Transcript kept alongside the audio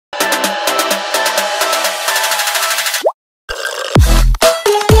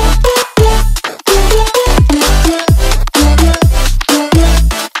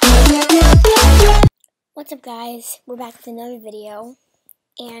guys, we're back with another video,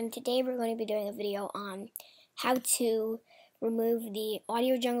 and today we're going to be doing a video on how to remove the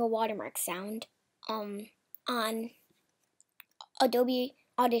Audiojungle watermark sound on Adobe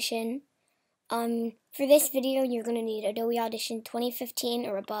Audition. For this video, you're going to need Adobe Audition 2015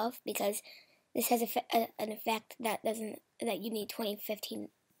 or above, because this has an effect that you need 2015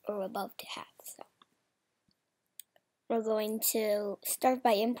 or above to have. So we're going to start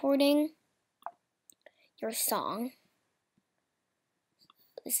by importing your song.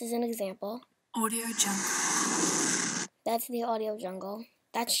 This is an example. Audiojungle. That's the Audiojungle.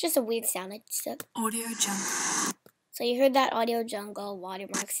 That's just a weird sound. Audiojungle. So you heard that Audiojungle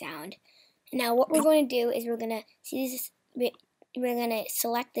watermark sound. Now what we're going to do is we're going to see this. We're going to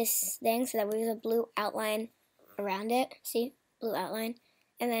select this thing so that there's a blue outline around it. See, blue outline,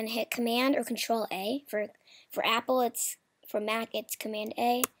 and then hit Command or Control A. For Apple, for Mac, it's Command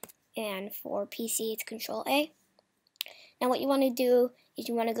A. And for PC, it's Control A. Now what you want to do is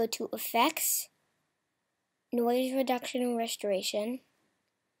you want to go to Effects, Noise Reduction and Restoration,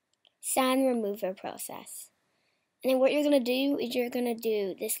 Sound Remover Process. And then what you're going to do is you're going to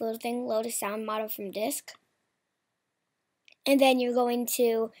do this little thing, Load a Sound Model from Disk. And then you're going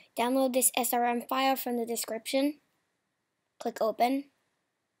to download this SRM file from the description. Click Open.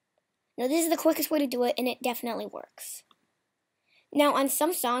 Now this is the quickest way to do it, and it definitely works. Now, on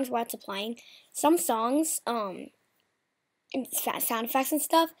some songs while it's applying, some songs, and sound effects and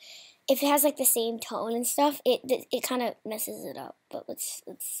stuff, if it has like the same tone and stuff, it kind of messes it up. But let's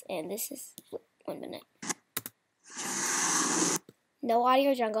and this is 1 minute. No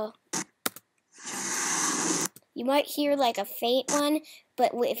Audiojungle. You might hear like a faint one,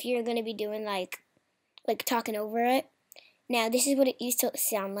 but if you're gonna be doing like talking over it, now this is what it used to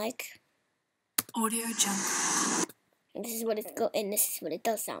sound like. Audiojungle. And this is what it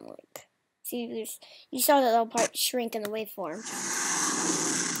does sound like. See, you saw that little part shrink in the waveform.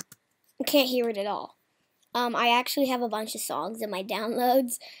 You can't hear it at all. I actually have a bunch of songs in my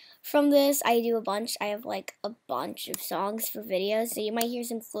downloads from this. I do a bunch. I have like a bunch of songs for videos, so you might hear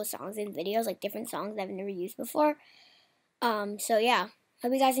some cool songs in videos, like different songs I've never used before. So yeah,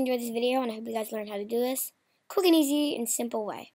 hope you guys enjoyed this video, and I hope you guys learned how to do this quick and easy and simple way.